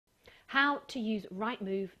how to use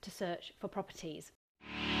RightMove to search for properties.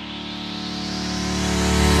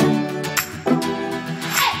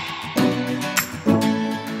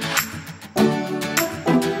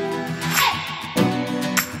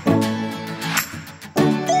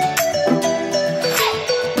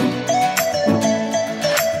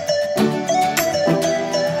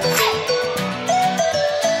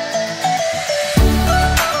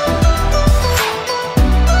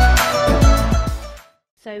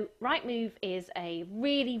 So RightMove is a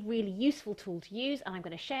really useful tool to use, and I'm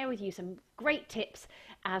going to share with you some great tips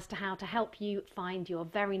as to how to help you find your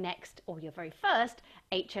very next or your very first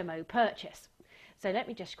HMO purchase. So let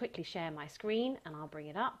me just quickly share my screen and I'll bring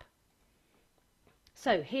it up.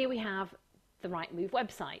 So here we have the RightMove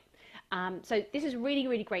website. So this is a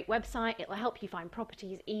really great website. It will help you find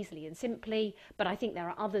properties easily and simply, but I think there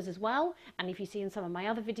are others as well. And if you see in some of my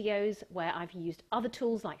other videos where I've used other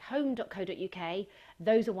tools like home.co.uk,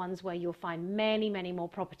 those are ones where you'll find many more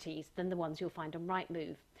properties than the ones you'll find on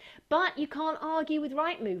RightMove. But you can't argue with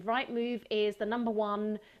RightMove. RightMove is the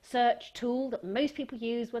 #1 search tool that most people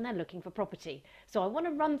use when they're looking for property. So I want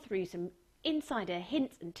to run through some insider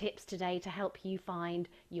hints and tips today to help you find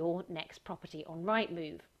your next property on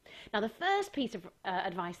RightMove. Now, the first piece of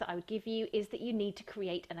advice that I would give you is that you need to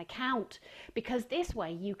create an account, because this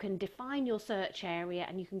way you can define your search area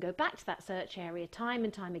and you can go back to that search area time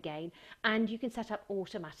and time again, and you can set up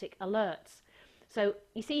automatic alerts. So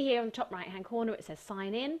you see here on the top right hand corner it says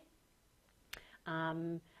sign in,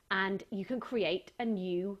 and you can create a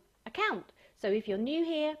new account. So if you're new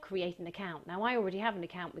here, create an account. Now, I already have an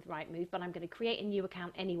account with RightMove, but I'm going to create a new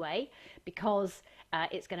account anyway, because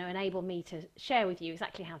it's going to enable me to share with you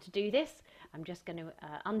exactly how to do this. I'm just going to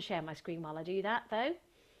unshare my screen while I do that though.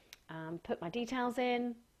 Put my details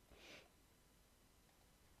in.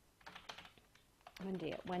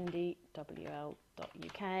 Wendy at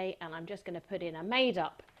wendywl.uk, and I'm just going to put in a made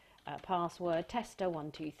up password,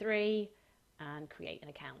 tester123, and create an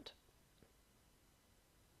account.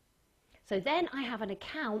 So then I have an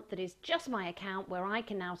account that is just my account, where I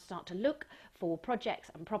can now start to look for projects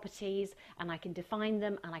and properties, and I can define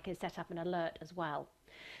them, and I can set up an alert as well.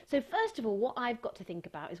 So first of all, what I've got to think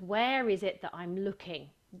about is, where is it that I'm looking?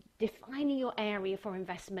 Defining your area for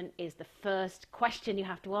investment is the first question you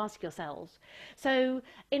have to ask yourselves. So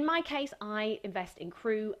in my case, I invest in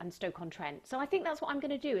Crewe and Stoke-on-Trent. So I think that's what I'm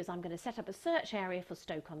going to do, is I'm going to set up a search area for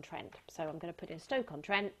Stoke-on-Trent. So I'm going to put in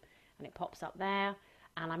Stoke-on-Trent, and it pops up there.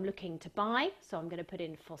 And I'm looking to buy, so I'm going to put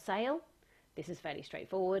in for sale. This is fairly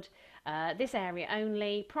straightforward. This area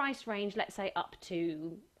only, price range, let's say up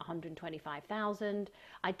to 125,000.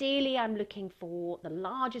 Ideally, I'm looking for the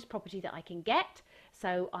largest property that I can get.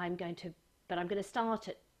 So I'm going to start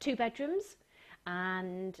at 2 bedrooms.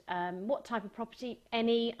 And what type of property?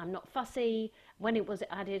 Any. I'm not fussy. When it was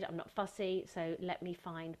added, I'm not fussy. So let me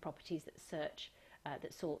find properties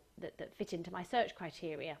that fit into my search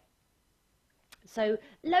criteria. So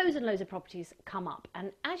loads and loads of properties come up,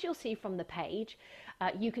 and as you'll see from the page,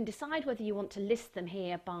 you can decide whether you want to list them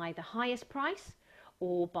here by the highest price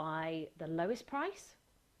or by the lowest price,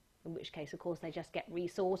 in which case of course they just get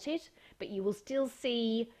resorted, but you will still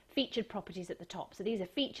see featured properties at the top. So these are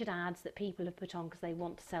featured ads that people have put on because they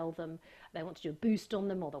want to sell them, they want to do a boost on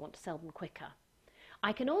them, or they want to sell them quicker.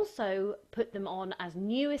 I can also put them on as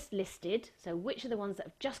newest listed, so which are the ones that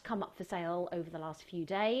have just come up for sale over the last few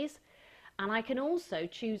days. And I can also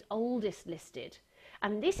choose oldest listed.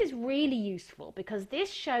 And this is really useful, because this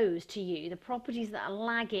shows to you the properties that are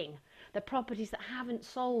lagging, the properties that haven't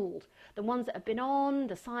sold, the ones that have been on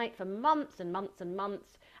the site for months and months and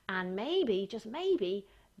months, and maybe, just maybe,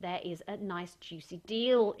 there is a nice juicy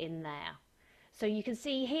deal in there. So you can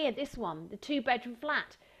see here, this one, the 2-bedroom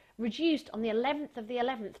flat, reduced on the 11th of the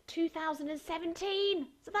 11th, 2017.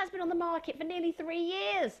 So that's been on the market for nearly 3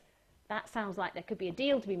 years. That sounds like there could be a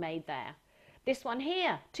deal to be made there. This one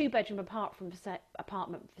here, 2-bedroom apartment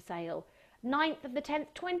for sale, 9th of the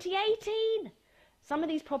 10th, 2018. Some of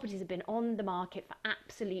these properties have been on the market for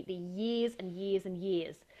absolutely years and years and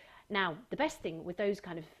years. Now, the best thing with those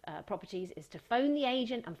kind of properties is to phone the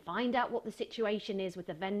agent and find out what the situation is with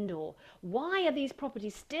the vendor. Why are these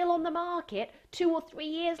properties still on the market 2 or 3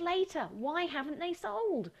 years later? Why haven't they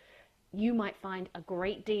sold? You might find a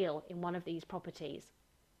great deal in one of these properties.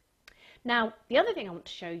 Now, the other thing I want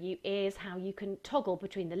to show you is how you can toggle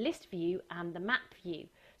between the list view and the map view.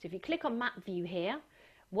 So if you click on map view here,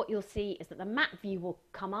 what you'll see is that the map view will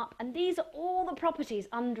come up, and these are all the properties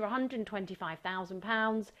under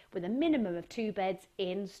 £125,000 with a minimum of 2 beds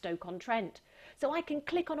in Stoke-on-Trent. So I can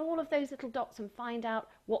click on all of those little dots and find out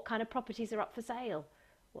what kind of properties are up for sale.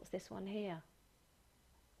 What's this one here?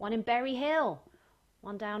 One in Berry Hill.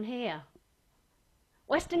 One down here.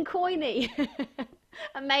 Western Coiney.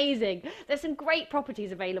 Amazing. There's some great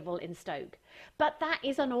properties available in Stoke, but that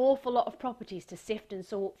is an awful lot of properties to sift and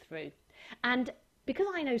sort through. And because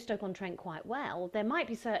I know Stoke-on-Trent quite well, there might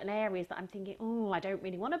be certain areas that I'm thinking, oh, I don't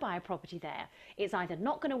really want to buy a property there. It's either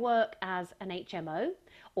not going to work as an HMO,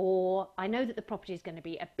 or I know that the property is going to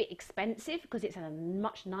be a bit expensive because it's in a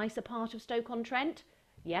much nicer part of Stoke-on-Trent.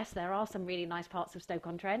 Yes, there are some really nice parts of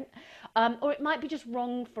Stoke-on-Trent. Or it might be just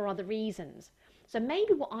wrong for other reasons. So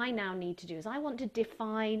maybe what I now need to do is I want to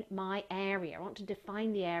define my area. I want to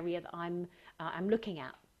define the area that I'm looking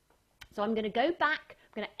at. So I'm going to go back.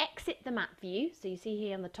 I'm going to exit the map view. So you see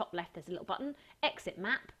here on the top left, there's a little button, exit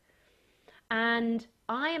map. And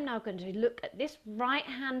I am now going to look at this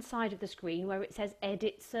right-hand side of the screen where it says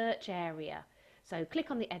edit search area. So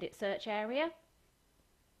click on the edit search area.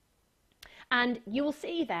 And you will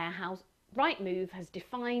see there how RightMove has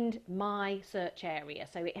defined my search area.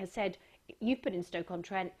 So it has said, you've put in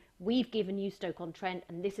Stoke-on-Trent, we've given you Stoke-on-Trent,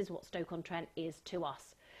 and this is what Stoke-on-Trent is to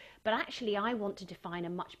us. But actually I want to define a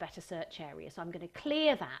much better search area. So I'm going to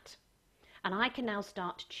clear that, and I can now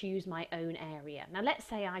start to choose my own area. Now let's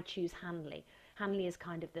say I choose Hanley. Hanley is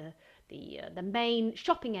kind of the main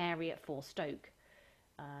shopping area for Stoke.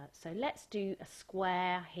 So let's do a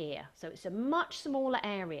square here. So it's a much smaller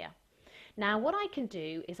area. Now what I can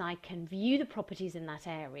do is I can view the properties in that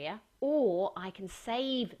area, or I can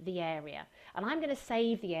save the area. And I'm going to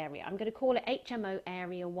save the area. I'm going to call it HMO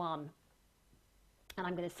Area 1. And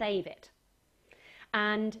I'm going to save it.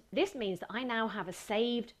 And this means that I now have a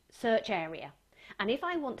saved search area. And if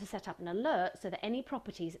I want to set up an alert so that any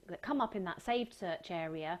properties that come up in that saved search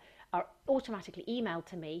area are automatically emailed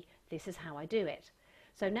to me, this is how I do it.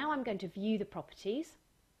 So now I'm going to view the properties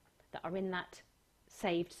that are in that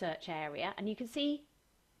saved search area, and you can see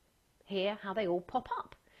here how they all pop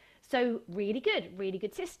up. So really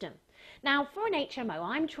good system. Now for an HMO,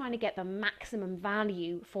 I'm trying to get the maximum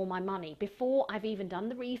value for my money before I've even done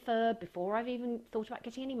the refurb, before I've even thought about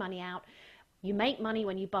getting any money out. You make money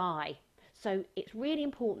when you buy. So it's really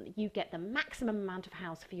important that you get the maximum amount of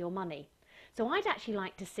house for your money. So I'd actually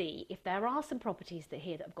like to see if there are some properties that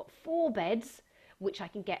here that have got 4 beds, which I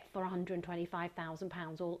can get for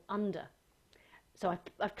 £125,000 or under. So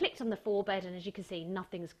I've clicked on the 4 bed, and as you can see,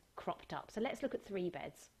 nothing's cropped up. So let's look at 3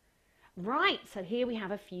 beds. Right, so here we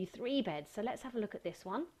have a few 3 beds. So let's have a look at this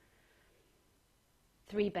one.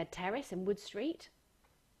 3-bed terrace in Wood Street.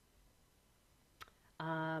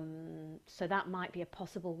 So that might be a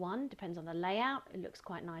possible one, depends on the layout. It looks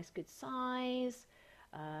quite nice, good size.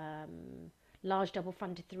 Large double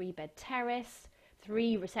fronted 3-bed terrace,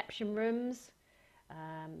 3 reception rooms.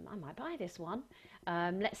 I might buy this one.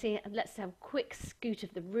 Let's have a quick scoot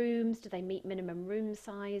of the rooms. Do they meet minimum room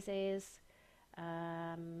sizes?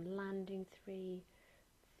 Landing 3.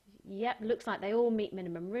 Yep, looks like they all meet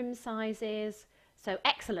minimum room sizes. So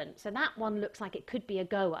excellent. So that one looks like it could be a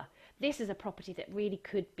goer. This is a property that really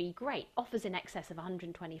could be great. Offers in excess of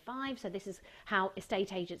 125. So this is how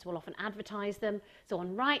estate agents will often advertise them. So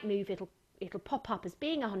on RightMove, it'll pop up as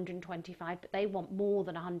being 125, but they want more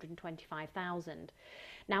than 125,000.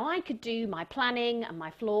 Now I could do my planning and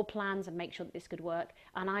my floor plans and make sure that this could work,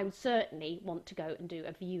 and I would certainly want to go and do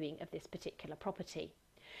a viewing of this particular property.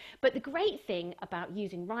 But the great thing about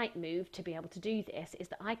using RightMove to be able to do this is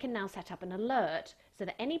that I can now set up an alert so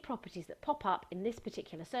that any properties that pop up in this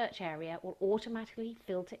particular search area will automatically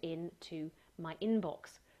filter into my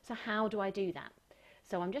inbox. So how do I do that?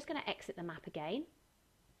 So I'm just going to exit the map again.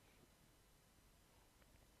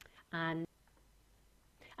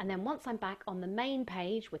 And then once I'm back on the main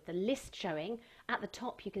page with the list showing, at the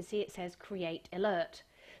top you can see it says create alert.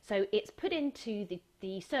 So it's put into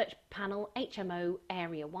the search panel HMO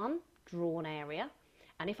Area 1, drawn area.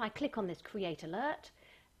 And if I click on this create alert,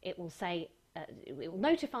 it will say, it will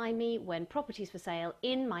notify me when properties for sale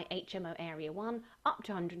in my HMO Area 1 up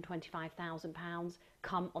to £125,000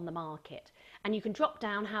 come on the market. And you can drop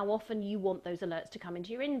down how often you want those alerts to come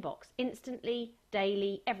into your inbox. Instantly,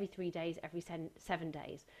 daily, every 3 days, every 7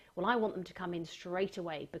 days. Well, I want them to come in straight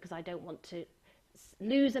away because I don't want to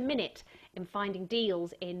lose a minute in finding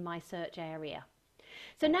deals in my search area.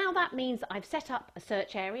 So now that means that I've set up a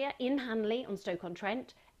search area in Hanley on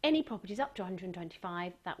Stoke-on-Trent. Any properties up to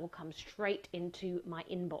 125, that will come straight into my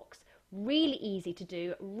inbox. Really easy to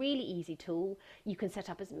do, really easy tool. You can set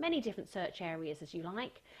up as many different search areas as you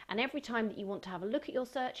like, and every time that you want to have a look at your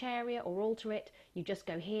search area or alter it, you just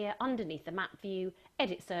go here underneath the map view,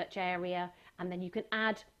 edit search area, and then you can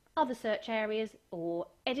add other search areas or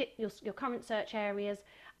edit your current search areas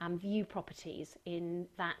and view properties in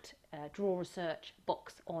that draw a search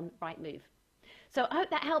box on RightMove. So I hope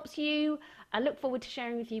that helps you. I look forward to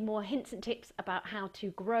sharing with you more hints and tips about how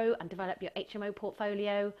to grow and develop your HMO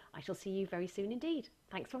portfolio. I shall see you very soon indeed.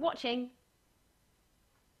 Thanks for watching.